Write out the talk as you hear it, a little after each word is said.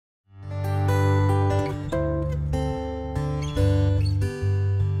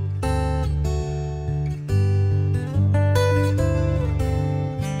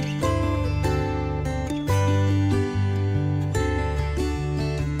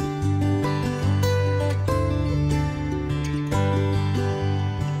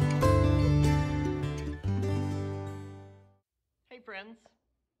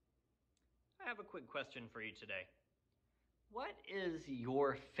a quick question for you today. What is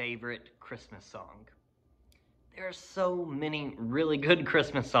your favorite Christmas song? There are so many really good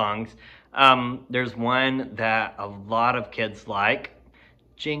Christmas songs. There's one that a lot of kids like.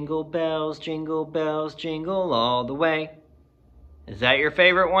 Jingle bells, jingle all the way. Is that your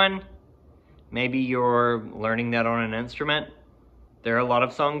favorite one? Maybe you're learning that on an instrument. There are a lot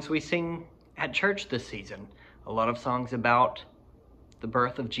of songs we sing at church this season. A lot of songs about the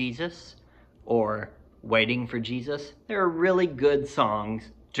birth of Jesus or waiting for Jesus. There are really good songs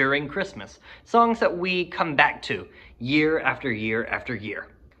during Christmas. Songs that we come back to year after year after year.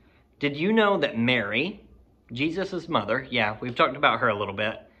 Did you know that Mary, Jesus' mother, yeah, we've talked about her a little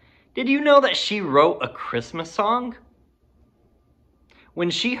bit. Did you know that she wrote a Christmas song?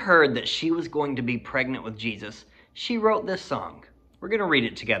 When she heard that she was going to be pregnant with Jesus, she wrote this song. We're going to read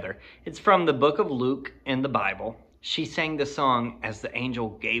it together. It's from the book of Luke in the Bible. She sang the song as the angel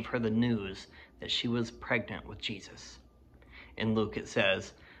gave her the news that she was pregnant with Jesus. In Luke it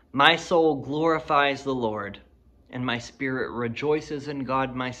says, "My soul glorifies the Lord, and my spirit rejoices in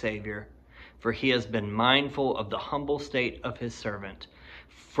God my Savior, for he has been mindful of the humble state of his servant.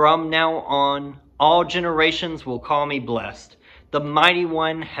 From now on, all generations will call me blessed. The Mighty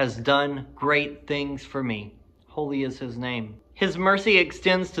One has done great things for me. Holy is his name. His mercy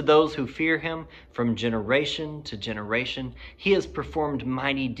extends to those who fear him from generation to generation. He has performed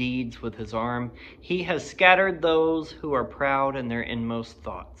mighty deeds with his arm. He has scattered those who are proud in their inmost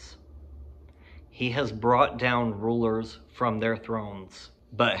thoughts. He has brought down rulers from their thrones,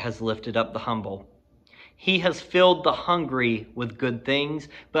 but has lifted up the humble. He has filled the hungry with good things,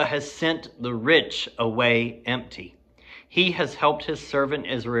 but has sent the rich away empty. He has helped his servant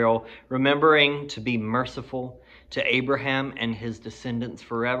Israel, remembering to be merciful to Abraham and his descendants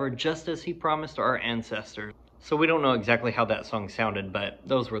forever, just as he promised our ancestors." So we don't know exactly how that song sounded, but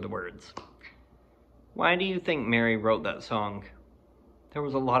those were the words. Why do you think Mary wrote that song? There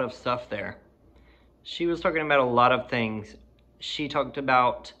was a lot of stuff there. She was talking about a lot of things. She talked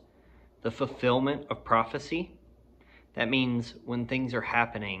about the fulfillment of prophecy. That means when things are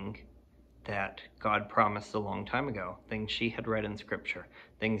happening that God promised a long time ago, things she had read in Scripture,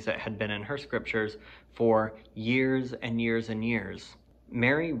 things that had been in her Scriptures for years and years and years.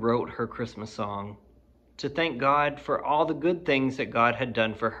 Mary wrote her Christmas song to thank God for all the good things that God had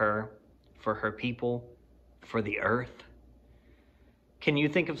done for her people, for the earth. Can you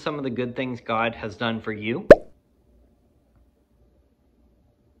think of some of the good things God has done for you?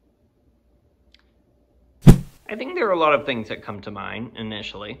 I think there are a lot of things that come to mind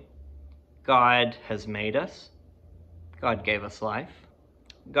initially. God has made us. God gave us life.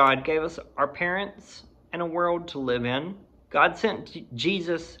 God gave us our parents and a world to live in. God sent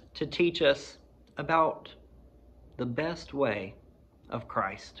Jesus to teach us about the best way of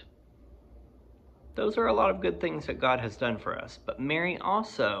Christ. Those are a lot of good things that God has done for us. But Mary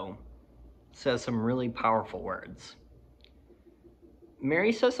also says some really powerful words.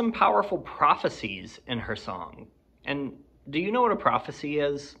 Mary says some powerful prophecies in her song. And do you know what a prophecy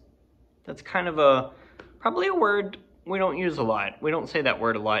is? That's kind of probably a word we don't use a lot. We don't say that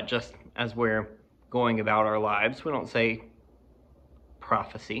word a lot just as we're going about our lives. We don't say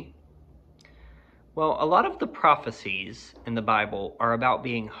prophecy. Well, a lot of the prophecies in the Bible are about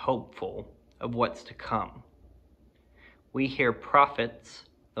being hopeful of what's to come. We hear prophets,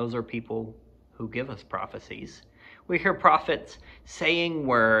 those are people who give us prophecies. We hear prophets saying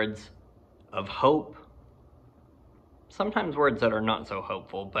words of hope, sometimes words that are not so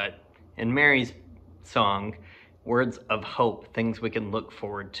hopeful, but in Mary's song, words of hope, things we can look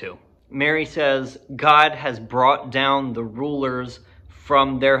forward to. Mary says, God has brought down the rulers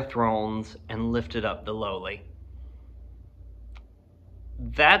from their thrones and lifted up the lowly.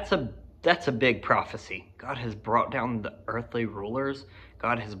 That's a big prophecy. God has brought down the earthly rulers.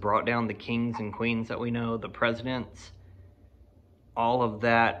 God has brought down the kings and queens that we know, the presidents. All of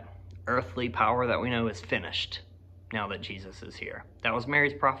that earthly power that we know is finished now that Jesus is here. That was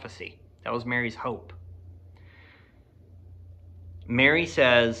Mary's prophecy. That was Mary's hope. Mary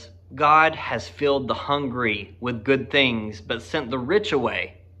says, God has filled the hungry with good things, but sent the rich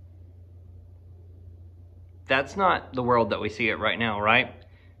away. That's not the world that we see it right now, right?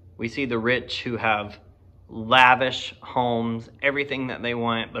 We see the rich who have lavish homes, everything that they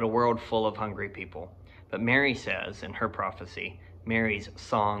want, but a world full of hungry people. But Mary says in her prophecy, Mary's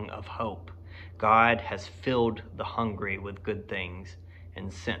song of hope, God has filled the hungry with good things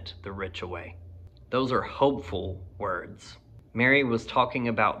and sent the rich away. Those are hopeful words. Mary was talking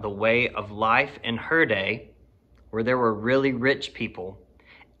about the way of life in her day where there were really rich people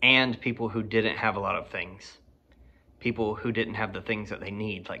and people who didn't have a lot of things. people who didn't have the things that they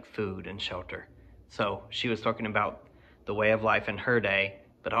need, like food and shelter. So she was talking about the way of life in her day,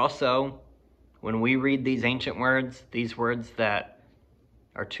 but also when we read these ancient words, these words that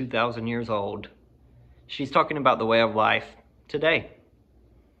are 2,000 years old, she's talking about the way of life today.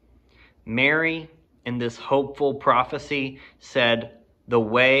 Mary, in this hopeful prophecy, said the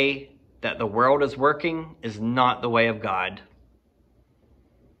way that the world is working is not the way of God.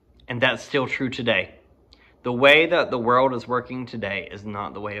 And that's still true today. The way that the world is working today is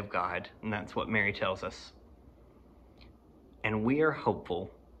not the way of God. And that's what Mary tells us. And we are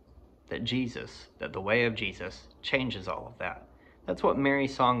hopeful that that the way of Jesus changes all of that. That's what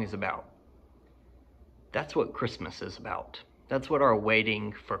Mary's song is about. That's what Christmas is about. That's what our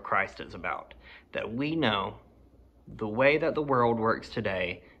waiting for Christ is about. That we know the way that the world works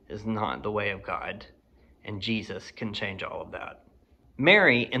today is not the way of God, and Jesus can change all of that.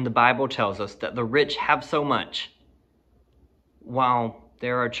 Mary in the Bible tells us that the rich have so much, while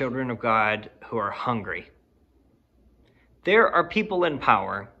there are children of God who are hungry. There are people in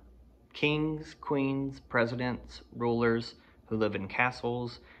power, kings, queens, presidents, rulers, who live in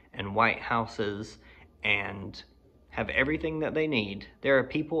castles and white houses and have everything that they need. There are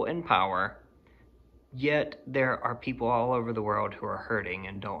people in power, yet there are people all over the world who are hurting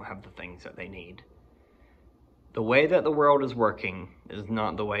and don't have the things that they need. The way that the world is working is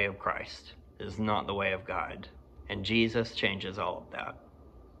not the way of Christ, is not the way of God, and Jesus changes all of that.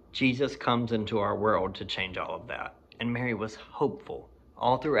 Jesus comes into our world to change all of that, and Mary was hopeful.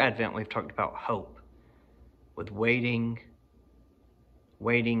 All through Advent, we've talked about hope, with waiting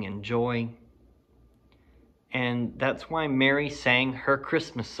and joy. And that's why Mary sang her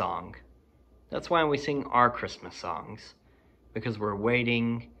Christmas song. That's why we sing our Christmas songs, because we're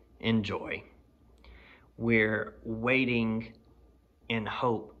waiting in joy. We're waiting in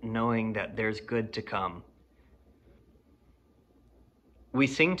hope, knowing that there's good to come. We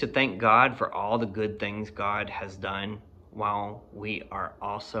sing to thank God for all the good things God has done, while we are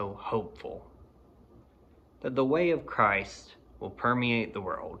also hopeful that the way of Christ will permeate the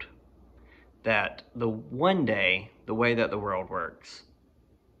world, that one day the way that the world works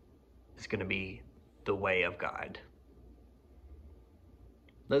is going to be the way of God.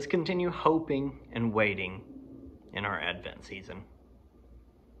 Let's continue hoping and waiting in our Advent season.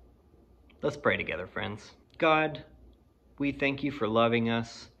 Let's pray together, friends. God, we thank you for loving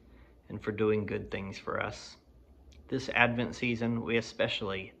us and for doing good things for us. This Advent season, we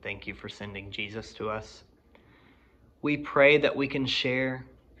especially thank you for sending Jesus to us. We pray that we can share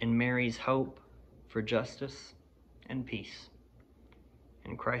in Mary's hope for justice and peace.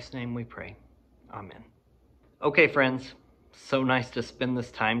 In Christ's name we pray. Amen. Okay, friends, so nice to spend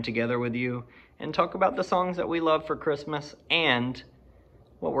this time together with you and talk about the songs that we love for Christmas and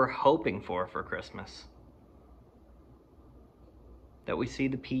what we're hoping for Christmas. That we see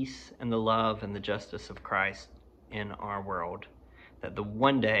the peace and the love and the justice of Christ in our world. That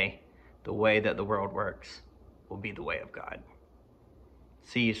one day, the way that the world works will be the way of God.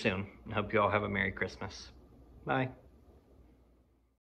 See you soon. I hope you all have a Merry Christmas. Bye.